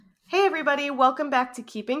everybody, welcome back to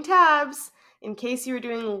Keeping Tabs. In case you were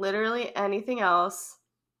doing literally anything else,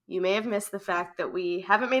 you may have missed the fact that we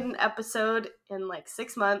haven't made an episode in like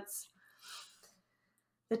 6 months.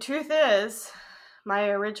 The truth is, my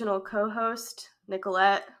original co-host,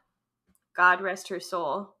 Nicolette, God rest her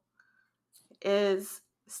soul, is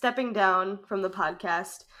stepping down from the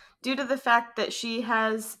podcast due to the fact that she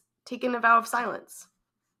has taken a vow of silence.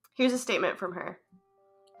 Here's a statement from her.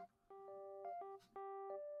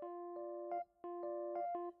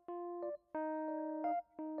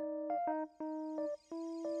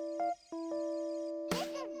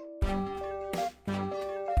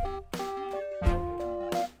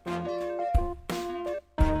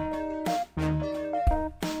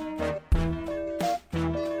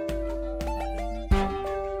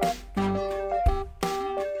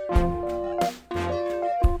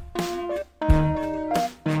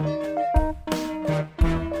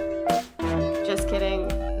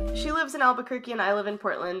 In Albuquerque and I live in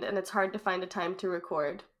Portland, and it's hard to find a time to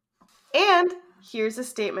record. And here's a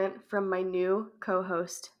statement from my new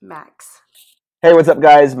co-host, Max. Hey, what's up,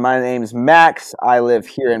 guys? My name's Max. I live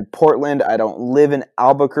here in Portland. I don't live in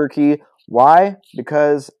Albuquerque. Why?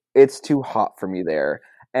 Because it's too hot for me there.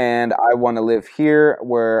 And I want to live here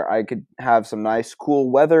where I could have some nice,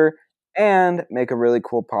 cool weather and make a really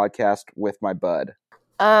cool podcast with my bud.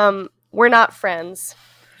 We're not friends.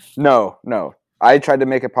 No. I tried to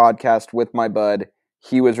make a podcast with my bud.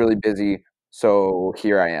 He was really busy, so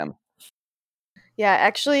here I am. Yeah,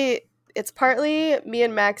 actually, it's partly me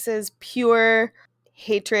and Max's pure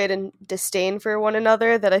hatred and disdain for one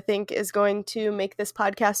another that I think is going to make this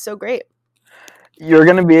podcast so great. You're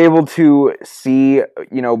going to be able to see,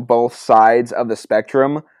 both sides of the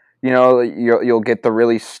spectrum. You'll get the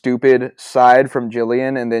really stupid side from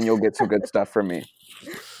Jillian, and then you'll get some good stuff from me.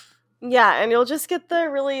 Yeah, and you'll just get the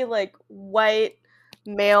really, white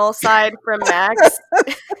male side from Max.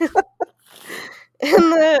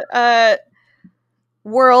 And the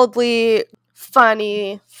worldly,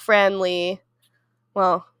 funny, friendly,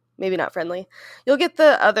 well, maybe not friendly. You'll get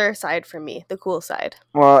the other side from me, the cool side.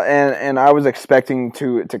 Well, and I was expecting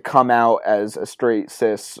to come out as a straight,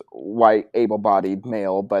 cis, white, able-bodied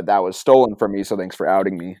male, but that was stolen from me, so thanks for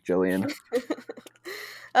outing me, Jillian.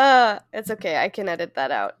 It's okay, I can edit that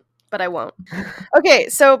out. But I won't. Okay,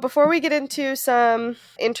 so before we get into some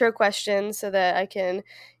intro questions so that I can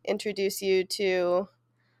introduce you to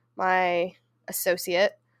my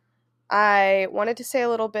associate, I wanted to say a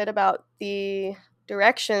little bit about the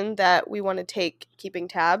direction that we want to take Keeping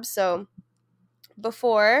Tabs. So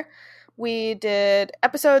before, we did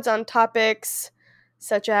episodes on topics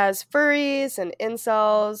such as furries and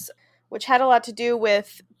incels, which had a lot to do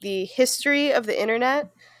with the history of the internet.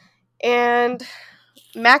 And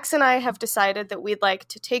Max and I have decided that we'd like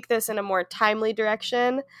to take this in a more timely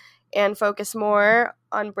direction and focus more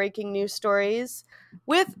on breaking news stories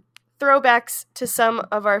with throwbacks to some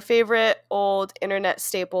of our favorite old internet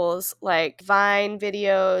staples like Vine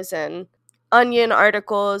videos and Onion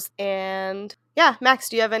articles. And yeah, Max,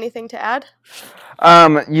 do you have anything to add?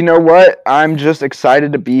 You know what? I'm just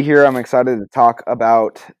excited to be here. I'm excited to talk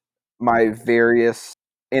about my various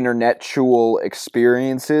internet-tual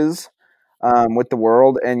experiences with the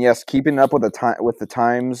world, and yes, keeping up with the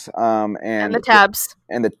times, and the tabs,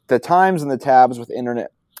 and the times and the tabs with internet.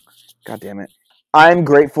 God damn it! I'm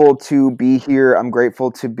grateful to be here. I'm grateful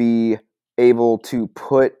to be able to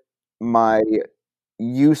put my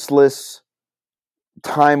useless,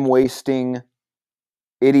 time-wasting,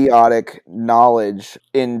 idiotic knowledge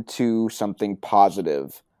into something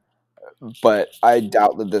positive. But I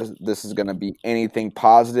doubt that this is going to be anything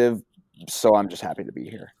positive. So I'm just happy to be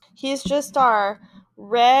here. He's just our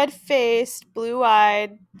red-faced,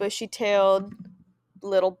 blue-eyed, bushy-tailed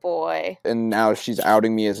little boy. And now she's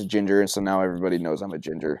outing me as a ginger, and so now everybody knows I'm a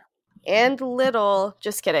ginger. And little.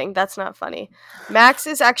 Just kidding. That's not funny. Max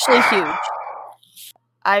is actually huge.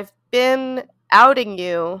 I've been outing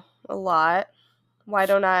you a lot. Why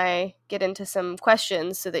don't I get into some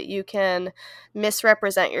questions so that you can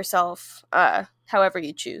misrepresent yourself however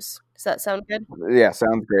you choose? Does that sound good? Yeah,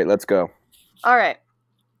 sounds great. Let's go. All right.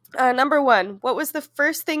 Number one, what was the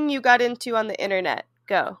first thing you got into on the internet?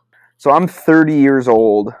 Go. So I'm 30 years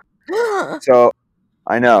old. So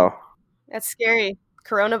I know. That's scary.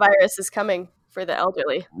 Coronavirus is coming for the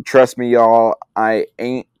elderly. Trust me, y'all, I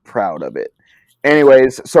ain't proud of it.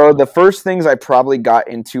 Anyways, so the first things I probably got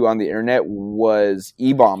into on the internet was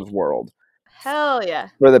E-Bombs World. Hell yeah.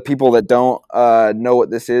 For the people that don't know what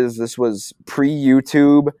this was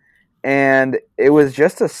pre-YouTube. And it was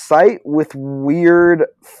just a site with weird,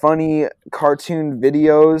 funny cartoon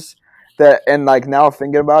videos that, and now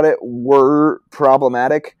thinking about it, were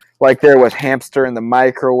problematic. Like there was hamster in the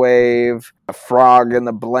microwave, a frog in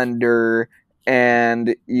the blender,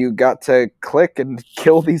 and you got to click and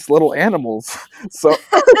kill these little animals. So,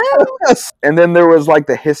 and then there was like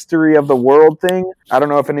the history of the world thing. I don't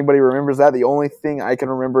know if anybody remembers that. The only thing I can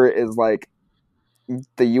remember is like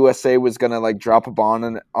the USA was gonna like drop a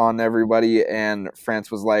bomb on everybody, and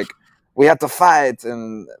France was like, "We have to fight,"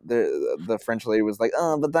 and the French lady was like,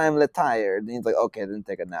 "Oh, but I'm tired." And he's like, "Okay, then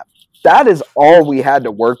take a nap." That is all we had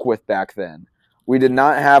to work with back then. We did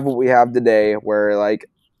not have what we have today, where like,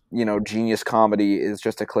 you know, genius comedy is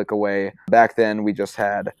just a click away. Back then, we just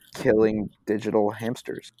had killing digital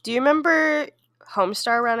hamsters. Do you remember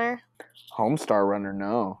Homestar Runner? Homestar Runner,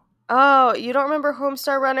 no. Oh, you don't remember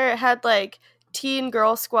Homestar Runner? It had like Teen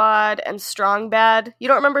Girl Squad and Strong Bad. You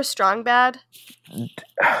don't remember Strong Bad?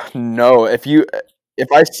 No. If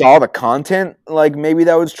I saw the content, like maybe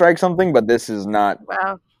that would strike something, but this is not.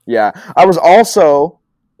 Wow. Yeah, I was also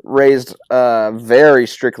raised very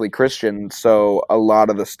strictly Christian, so a lot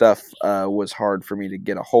of the stuff was hard for me to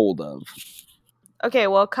get a hold of. Okay,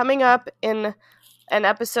 well, coming up in an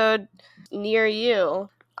episode near you,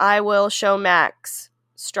 I will show Max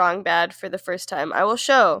Strong Bad for the first time. I will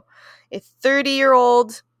show a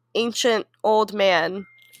 30-year-old ancient old man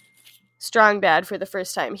Strong Bad for the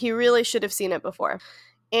first time. He really should have seen it before.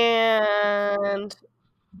 And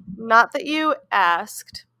not that you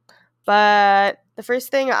asked, but the first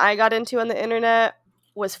thing I got into on the internet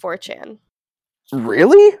was 4chan.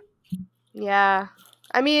 Really? Yeah.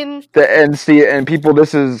 I mean, and people,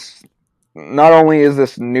 this is not only is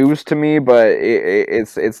this news to me, but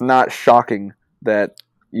it's not shocking that,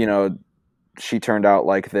 you know, she turned out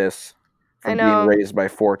like this from being raised by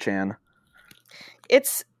 4chan.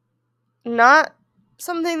 It's not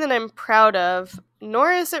something that I'm proud of,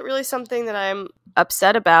 nor is it really something that I'm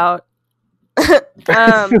upset about.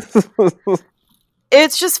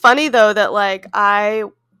 It's just funny though that like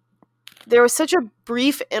there was such a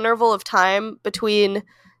brief interval of time between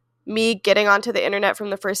me getting onto the internet from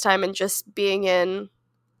the first time and just being in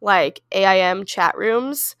like AIM chat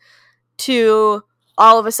rooms to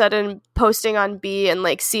all of a sudden posting on B and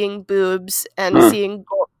like seeing boobs and seeing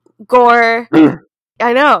gore.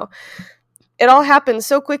 I know. It all happened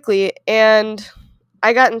so quickly and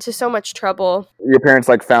I got into so much trouble. Your parents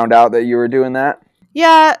like found out that you were doing that?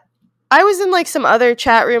 Yeah, I was in like some other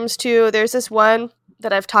chat rooms too. There's this one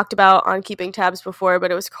that I've talked about on Keeping Tabs before, but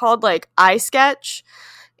it was called like iSketch,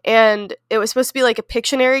 and it was supposed to be like a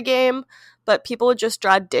Pictionary game, but people would just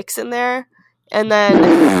draw dicks in there, and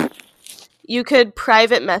then you could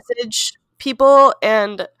private message people,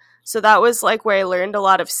 and so that was like where I learned a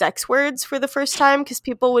lot of sex words for the first time, because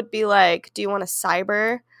people would be like, "Do you want to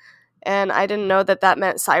cyber?" And I didn't know that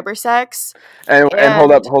meant cyber sex. And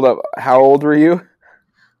hold up. How old were you?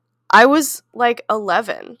 I was like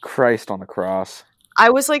 11. Christ on the cross. I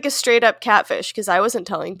was like a straight up catfish because I wasn't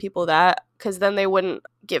telling people that, because then they wouldn't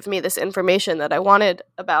give me this information that I wanted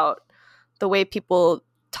about the way people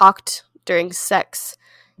talked during sex.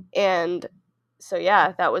 And so,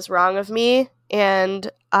 yeah, that was wrong of me. And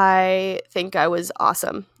I think I was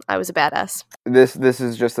awesome. I was a badass. This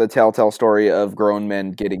is just a telltale story of grown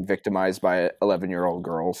men getting victimized by 11-year-old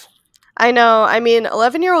girls. I know. I mean,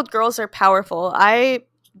 11-year-old girls are powerful. I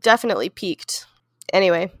definitely peaked.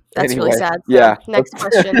 Anyway, that's really sad. So, yeah. Next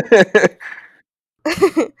question.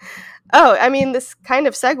 Oh, I mean, this kind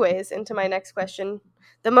of segues into my next question.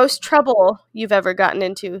 The most trouble you've ever gotten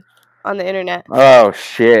into on the internet. Oh,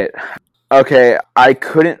 shit. Okay, I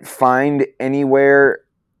couldn't find anywhere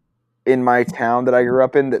in my town that I grew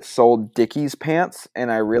up in that sold Dickies pants,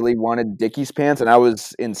 and I really wanted Dickies pants, and I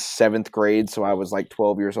was in 7th grade, so I was like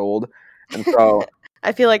 12 years old. And so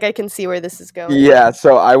I feel like I can see where this is going. Yeah,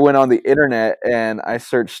 so I went on the internet and I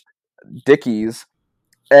searched Dickies,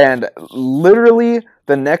 and literally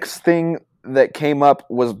the next thing that came up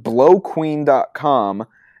was blowqueen.com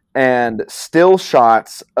and still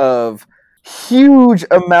shots of huge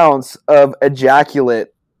amounts of ejaculate,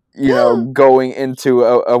 you know, going into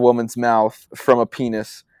a woman's mouth from a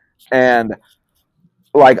penis. And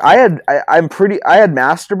like I had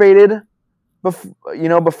masturbated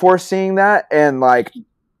before seeing that, and like,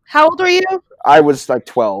 how old were you? I was like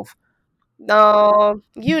 12. No,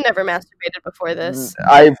 you never masturbated before this.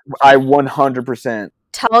 I 100%.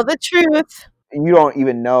 Tell the truth. You don't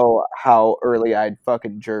even know how early I'd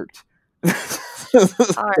fucking jerked.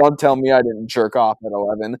 Right. Don't tell me I didn't jerk off at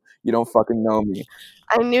 11. You don't fucking know me.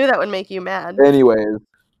 I knew that would make you mad. Anyways,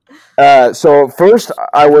 so first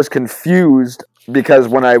I was confused because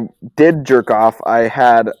when I did jerk off, I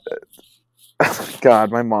had...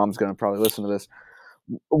 God, my mom's going to probably listen to this.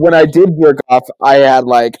 When I did jerk off, I had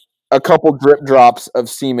like a couple drip drops of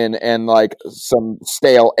semen and like some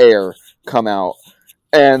stale air come out.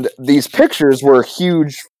 And these pictures were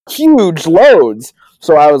huge loads.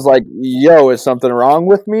 So I was like, yo, is something wrong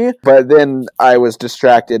with me? But then I was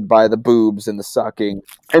distracted by the boobs and the sucking.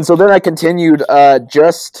 And so then I continued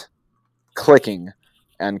just clicking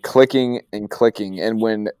and clicking and clicking. And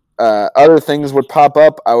when other things would pop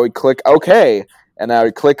up, I would click OK. And I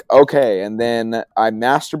would click OK. And then I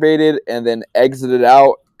masturbated and then exited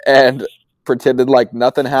out and pretended like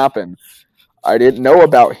nothing happened. I didn't know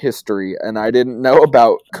about history, and I didn't know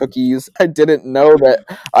about cookies. I didn't know that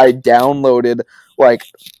I downloaded like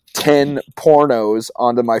 10 pornos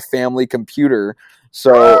onto my family computer.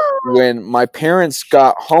 So when my parents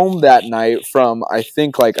got home that night from, I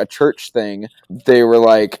think, like a church thing, they were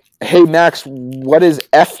like, "Hey, Max, what is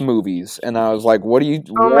F movies?" And I was like, "What do you,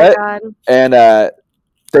 Oh what?" my God. And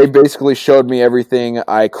they basically showed me everything.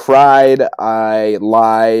 I cried. I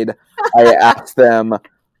lied. I asked them,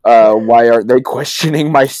 why are they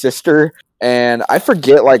questioning my sister? And I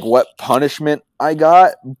forget like what punishment I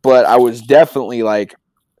got, but I was definitely like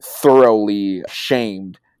thoroughly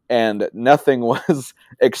shamed, and nothing was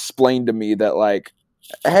explained to me that like,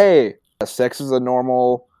 hey, sex is a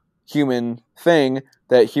normal human thing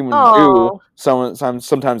that humans do.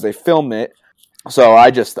 Sometimes they film it. So I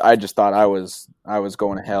just thought I was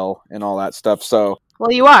going to hell and all that stuff. So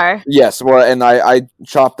well, you are. yes, well, and I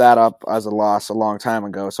chopped that up as a loss a long time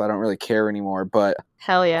ago, so I don't really care anymore. But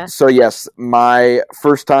hell yeah. So yes, my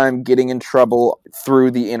first time getting in trouble through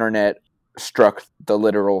the internet struck the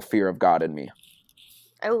literal fear of God in me.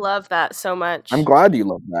 I love that so much. I'm glad you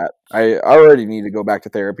love that. I already need to go back to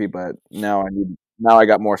therapy, but now I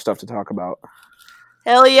got more stuff to talk about.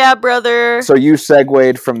 Hell yeah, brother. So you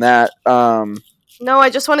segued from that. No, I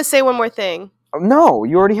just want to say one more thing. No,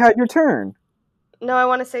 you already had your turn. No, I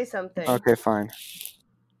want to say something. Okay, fine.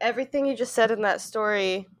 Everything you just said in that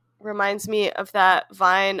story reminds me of that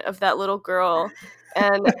Vine of that little girl,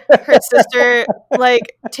 and her sister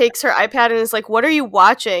like takes her iPad and is like, "What are you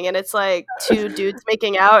watching?" And it's like 2 dudes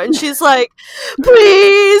making out, and she's like,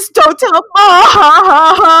 "Please don't tell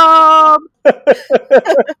mom."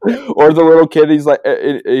 Or the little kid, he's like,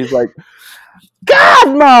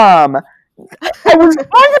 God, Mom, I was on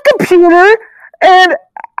the computer and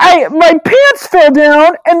my pants fell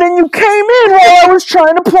down, and then you came in while I was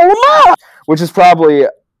trying to pull them up. Which is probably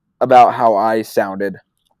about how I sounded.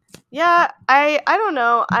 Yeah, I don't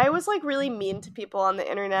know. I was like really mean to people on the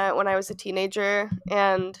internet when I was a teenager,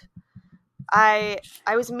 and I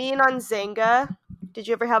was mean on Zanga. Did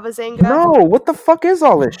you ever have a Zanga? No, what the fuck is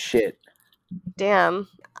all this shit? Damn,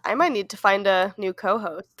 I might need to find a new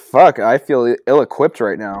co-host. Fuck, I feel ill-equipped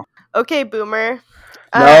right now. Okay, boomer.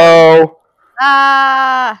 No.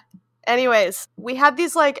 Anyways, we had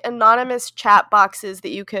these like anonymous chat boxes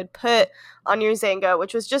that you could put on your Zanga,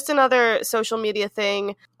 which was just another social media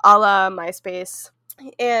thing a la MySpace.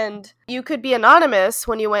 And you could be anonymous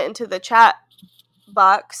when you went into the chat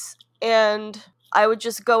box, and I would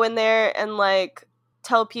just go in there and like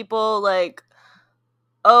tell people like,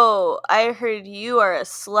 "Oh, I heard you are a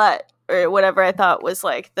slut," or whatever I thought was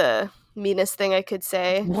like the meanest thing I could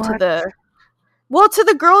say to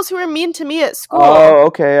the girls who were mean to me at school. Oh,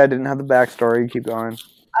 okay. I didn't have the backstory. Keep going.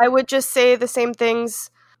 I would just say the same things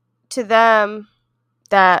to them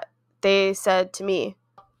that they said to me.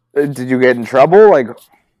 Did you get in trouble? Like,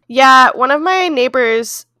 yeah, one of my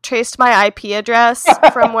neighbors traced my IP address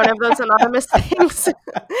from one of those anonymous things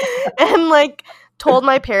and like told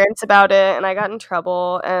my parents about it, and I got in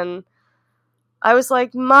trouble, and I was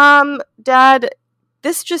like, "Mom, Dad,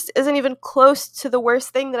 this just isn't even close to the worst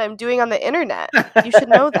thing that I'm doing on the internet. You should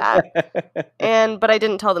know that." But I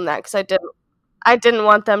didn't tell them that because I didn't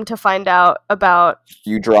want them to find out about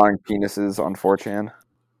you drawing penises on 4chan.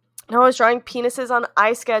 No, I was drawing penises on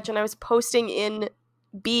iSketch, and I was posting in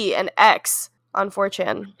B and X on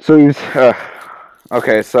 4chan. So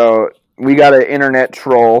okay, so we got an internet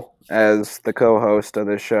troll as the co-host of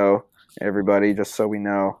this show. Everybody, just so we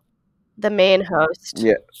know, the main host.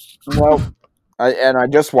 Yeah. Well. I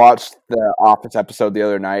just watched the Office episode the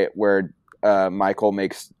other night where Michael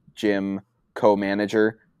makes Jim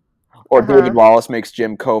co-manager, or David Wallace makes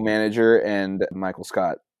Jim co-manager, and Michael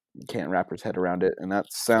Scott can't wrap his head around it, and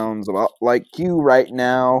that sounds about like you right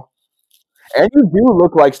now. And you do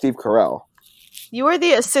look like Steve Carell. You are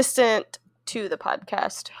the assistant to the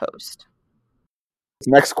podcast host.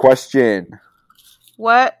 Next question.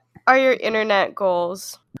 What are your internet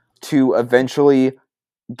goals? To eventually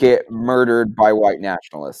get murdered by white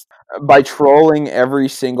nationalists by trolling every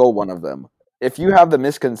single one of them. If you have the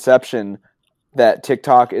misconception that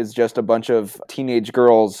TikTok is just a bunch of teenage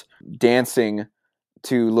girls dancing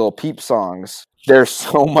to Lil Peep songs. There's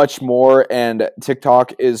so much more, and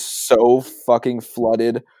TikTok is so fucking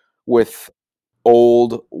flooded with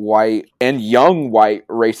old white and young white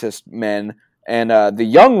racist men. And the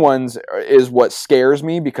young ones is what scares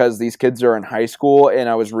me because these kids are in high school, and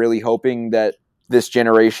I was really hoping that this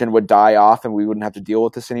generation would die off and we wouldn't have to deal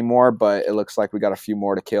with this anymore, but it looks like we got a few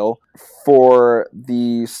more to kill. For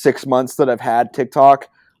the 6 months that I've had TikTok,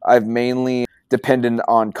 I've mainly depended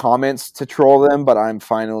on comments to troll them, but I'm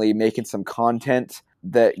finally making some content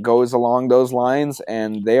that goes along those lines,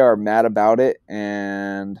 and they are mad about it,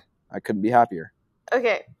 and I couldn't be happier.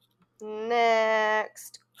 Okay,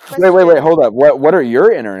 next question. Wait, hold up. What are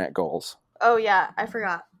your internet goals? Oh yeah, I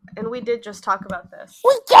forgot. And we did just talk about this.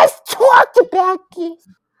 We just talked about this.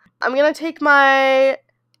 I'm going to take my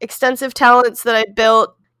extensive talents that I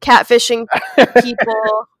built catfishing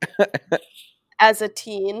people as a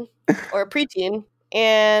teen or a preteen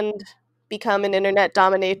and become an internet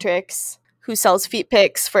dominatrix who sells feet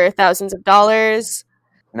pics for thousands of dollars.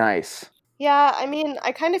 Nice. Yeah, I mean,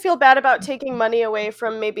 I kind of feel bad about taking money away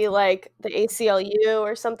from maybe like the ACLU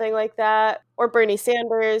or something like that, or Bernie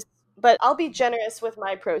Sanders, but I'll be generous with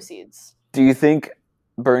my proceeds. Do you think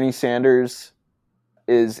Bernie Sanders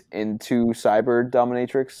is into cyber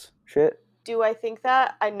dominatrix shit? Do I think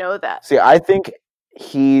that? I know that. See, I think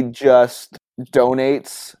he just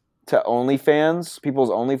donates to OnlyFans, people's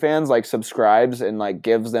OnlyFans, like subscribes and like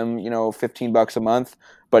gives them, $15 a month,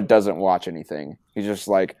 but doesn't watch anything. He's just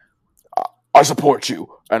like, I support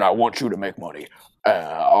you and I want you to make money,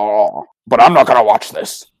 but I'm not gonna watch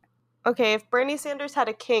this. Okay, if Bernie Sanders had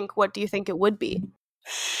a kink, what do you think it would be?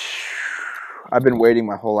 I've been waiting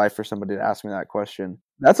my whole life for somebody to ask me that question.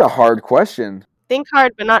 That's a hard question. Think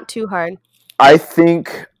hard, but not too hard. I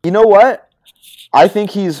think, you know what? I think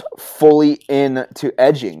he's fully into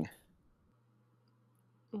edging.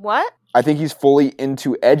 What? I think he's fully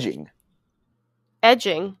into edging.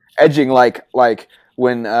 Edging? Edging, like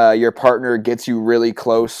when your partner gets you really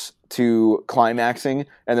close to climaxing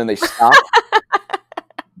and then they stop.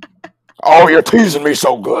 Oh, you're teasing me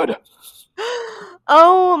so good.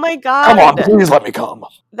 Oh my god. Come on, please let me come.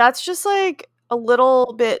 That's just like a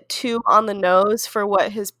little bit too on the nose for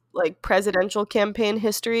what his like presidential campaign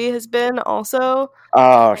history has been also.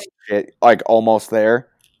 Oh shit, like almost there.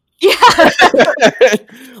 Yeah.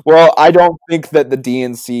 Well, I don't think that the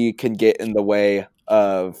DNC can get in the way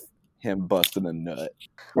of him busting a nut.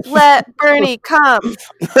 Let Bernie come.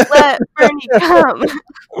 Let Bernie come.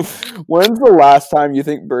 When's the last time you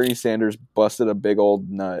think Bernie Sanders busted a big old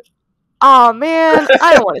nut? Oh man,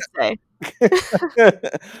 I don't want to say.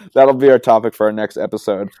 That'll be our topic for our next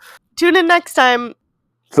episode. Tune in next time.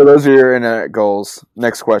 So those are your internet goals.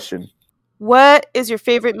 Next question. What is your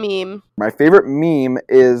favorite meme? My favorite meme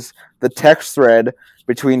is the text thread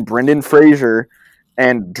between Brendan Fraser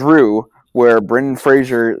and Drew, where Brendan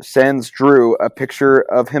Fraser sends Drew a picture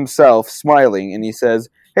of himself smiling, and he says,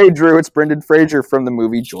 "Hey Drew, it's Brendan Fraser from the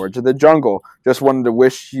movie George of the Jungle. Just wanted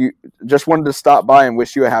to stop by and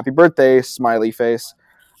wish you a happy birthday, smiley face.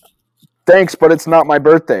 Thanks, but it's not my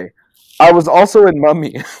birthday. I was also in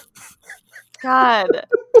Mummy." God.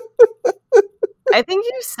 I think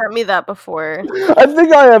you sent me that before. I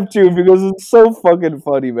think I have too, because it's so fucking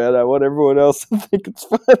funny, man. I want everyone else to think it's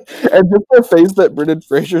fun. And just the face that Brendan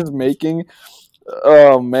Fraser's making.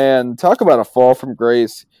 Oh, man. Talk about a fall from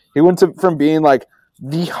grace. He went from being like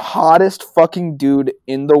the hottest fucking dude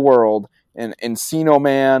in the world and Encino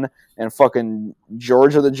Man and fucking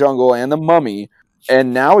George of the Jungle and the Mummy.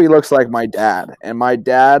 And now he looks like my dad. And my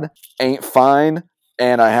dad ain't fine.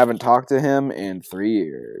 And I haven't talked to him in 3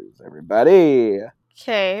 years, everybody.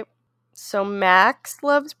 Okay, so Max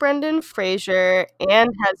loves Brendan Fraser and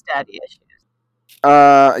has daddy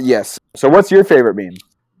issues. Yes. So what's your favorite meme?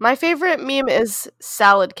 My favorite meme is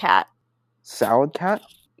Salad Cat. Salad Cat?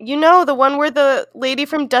 You know, the one where the lady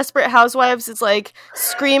from Desperate Housewives is like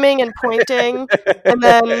screaming and pointing, and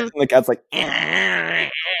then and the cat's like...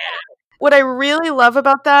 What I really love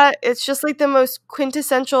about that, it's just like the most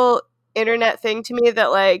quintessential internet thing to me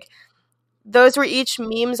that like those were each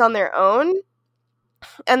memes on their own,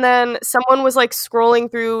 and then someone was like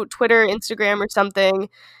scrolling through Twitter, Instagram or something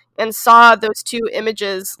and saw those two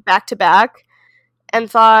images back to back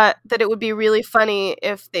and thought that it would be really funny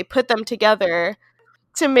if they put them together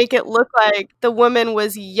to make it look like the woman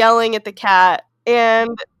was yelling at the cat and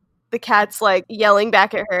the cat's like yelling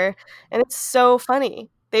back at her, and it's so funny.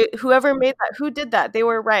 Whoever made that, who did that, they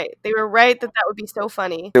were right. They were right that would be so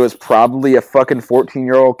funny. It was probably a fucking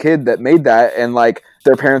 14-year-old kid that made that, and like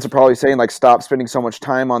their parents are probably saying like, stop spending so much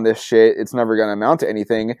time on this shit. It's never going to amount to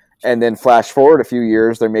anything. And then flash forward a few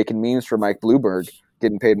years, they're making memes for Mike Bloomberg,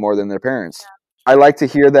 getting paid more than their parents. I like to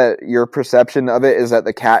hear that your perception of it is that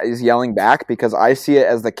the cat is yelling back, because I see it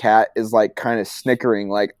as the cat is like kind of snickering,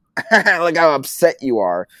 like, like how upset you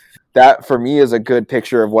are. That for me is a good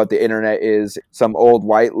picture of what the internet is. Some old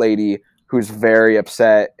white lady who's very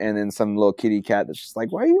upset, and then some little kitty cat that's just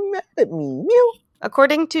like, why are you mad at me? Meow.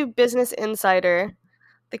 According to Business Insider,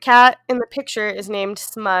 the cat in the picture is named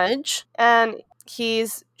Smudge, and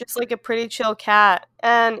he's just like a pretty chill cat.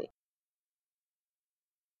 And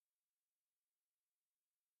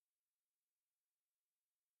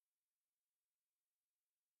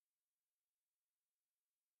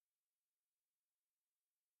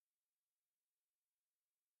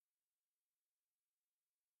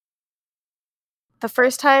the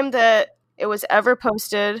first time that it was ever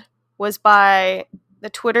posted was by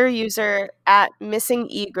the Twitter user at Missing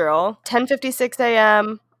E-Girl, 10:56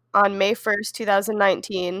 a.m. on May 1st,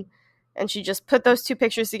 2019. And she just put those two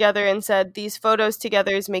pictures together and said, "These photos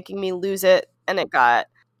together is making me lose it." And it got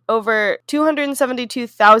over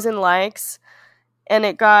 272,000 likes, and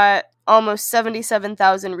it got almost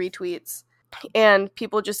 77,000 retweets. And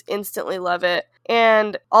people just instantly love it.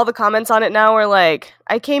 And all the comments on it now are like,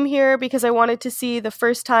 I came here because I wanted to see the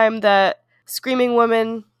first time that Screaming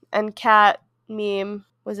Woman and Cat meme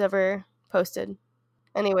was ever posted.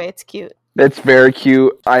 Anyway, it's cute. It's very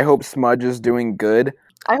cute. I hope Smudge is doing good.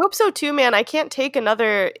 I hope so too, man. I can't take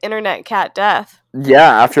another internet cat death.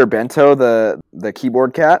 Yeah, after Bento, the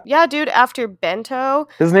keyboard cat. Yeah, dude, after Bento.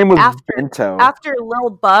 His name was Bento. After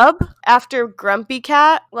Lil Bub. After Grumpy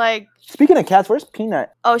Cat. Like, speaking of cats, where's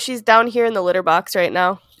Peanut? Oh, she's down here in the litter box right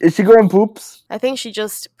now. Is she going poops? I think she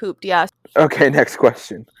just pooped, yeah. Okay, next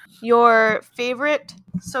question. Your favorite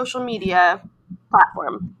social media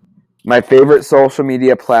platform? My favorite social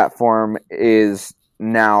media platform is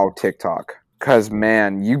now TikTok. Because,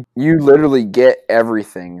 man, you literally get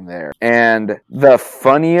everything there. And the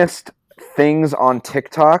funniest things on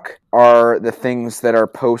TikTok are the things that are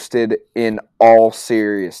posted in all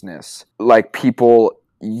seriousness. Like people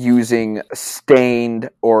using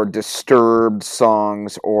stained or disturbed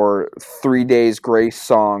songs or 3 Days Grace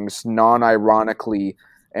songs non-ironically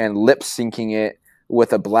and lip-syncing it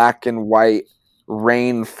with a black and white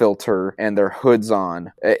rain filter and their hoods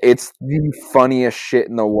on. It's the funniest shit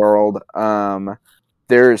in the world.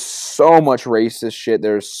 There's so much racist shit.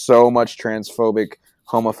 There's so much transphobic,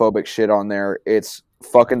 homophobic shit on there. It's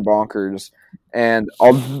fucking bonkers. And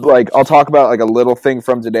I'll talk about like a little thing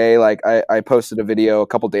from today. Like I posted a video a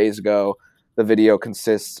couple days ago. The video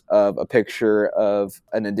consists of a picture of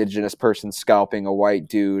an indigenous person scalping a white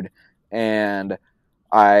dude, and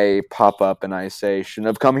I pop up and I say, "Shouldn't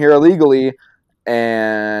have come here illegally,"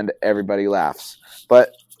 and everybody laughs.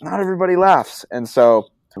 But not everybody laughs. And so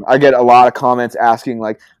I get a lot of comments asking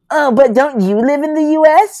like, "Oh, but don't you live in the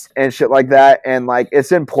US?" and shit like that. And like,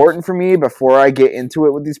 it's important for me before I get into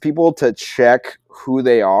it with these people to check who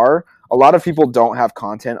they are. A lot of people don't have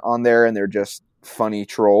content on there and they're just funny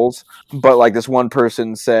trolls. But like this one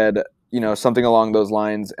person said, you know, something along those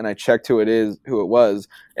lines, and I checked who it was,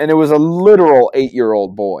 and it was a literal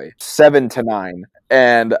 8-year-old boy, 7 to 9.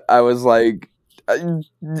 And I was like,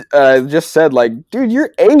 I just said like, dude,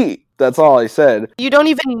 you're 8. That's all I said. You don't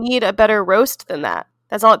even need a better roast than that.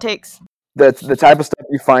 That's all it takes. That's the type of stuff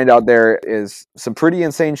you find out there is some pretty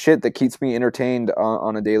insane shit that keeps me entertained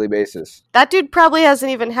on a daily basis. That dude probably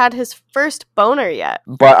hasn't even had his first boner yet.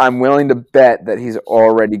 But I'm willing to bet that he's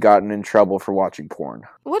already gotten in trouble for watching porn.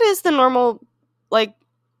 What is the normal, like,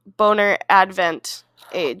 boner advent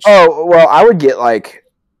age? Oh, well, I would get, like,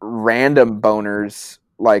 random boners,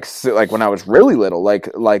 like when I was really little. Like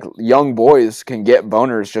young boys can get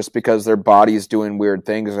boners just because their body's doing weird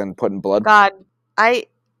things and putting blood. God, I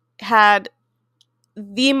had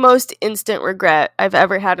the most instant regret I've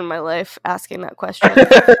ever had in my life asking that question.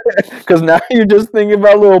 Because now you're just thinking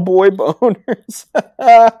about little boy boners.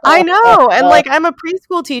 I know, and like I'm a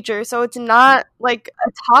preschool teacher, so it's not like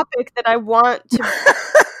a topic that I want to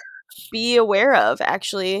be aware of,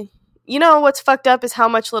 actually. You know what's fucked up is how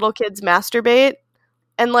much little kids masturbate,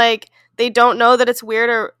 and like they don't know that it's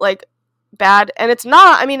weird or like bad, and it's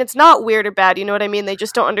not. I mean, it's not weird or bad, you know what I mean? They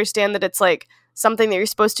just don't understand that it's like something that you're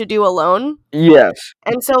supposed to do alone. Yes.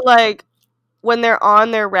 And so like when they're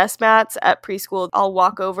on their rest mats at preschool, I'll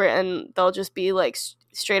walk over and they'll just be like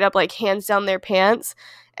straight up like hands down their pants,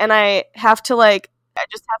 and I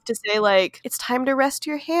just have to say like, it's time to rest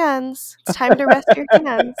your hands. It's time to rest your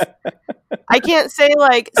hands. I can't say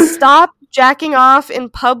like, stop jacking off in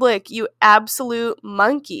public, you absolute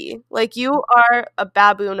monkey. Like, you are a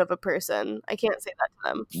baboon of a person. I can't say that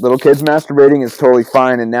to them. Little kids masturbating is totally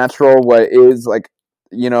fine and natural. What is like,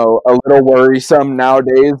 you know, a little worrisome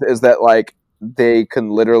nowadays is that like they can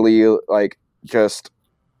literally like just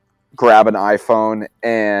grab an iPhone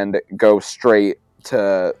and go straight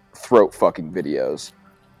to throat fucking videos.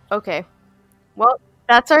 Okay. Well,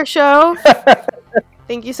 that's our show.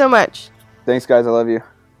 Thank you so much. Thanks, guys. I love you.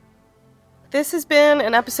 This has been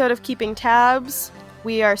an episode of Keeping Tabs.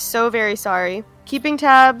 We are so very sorry. Keeping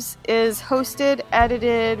Tabs is hosted,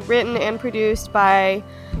 edited, written, and produced by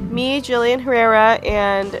me, Jillian Herrera,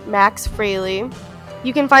 and Max Fraley.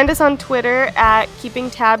 You can find us on Twitter at Keeping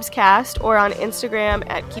Tabs Cast or on Instagram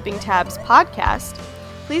at Keeping Tabs Podcast.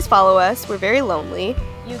 Please follow us. We're very lonely.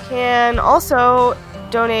 You can also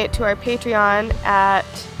donate to our Patreon at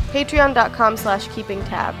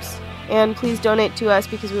patreon.com/keepingtabs. And please donate to us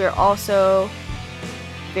because we are also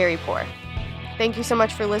very poor. Thank you so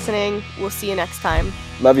much for listening. We'll see you next time.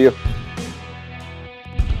 Love you.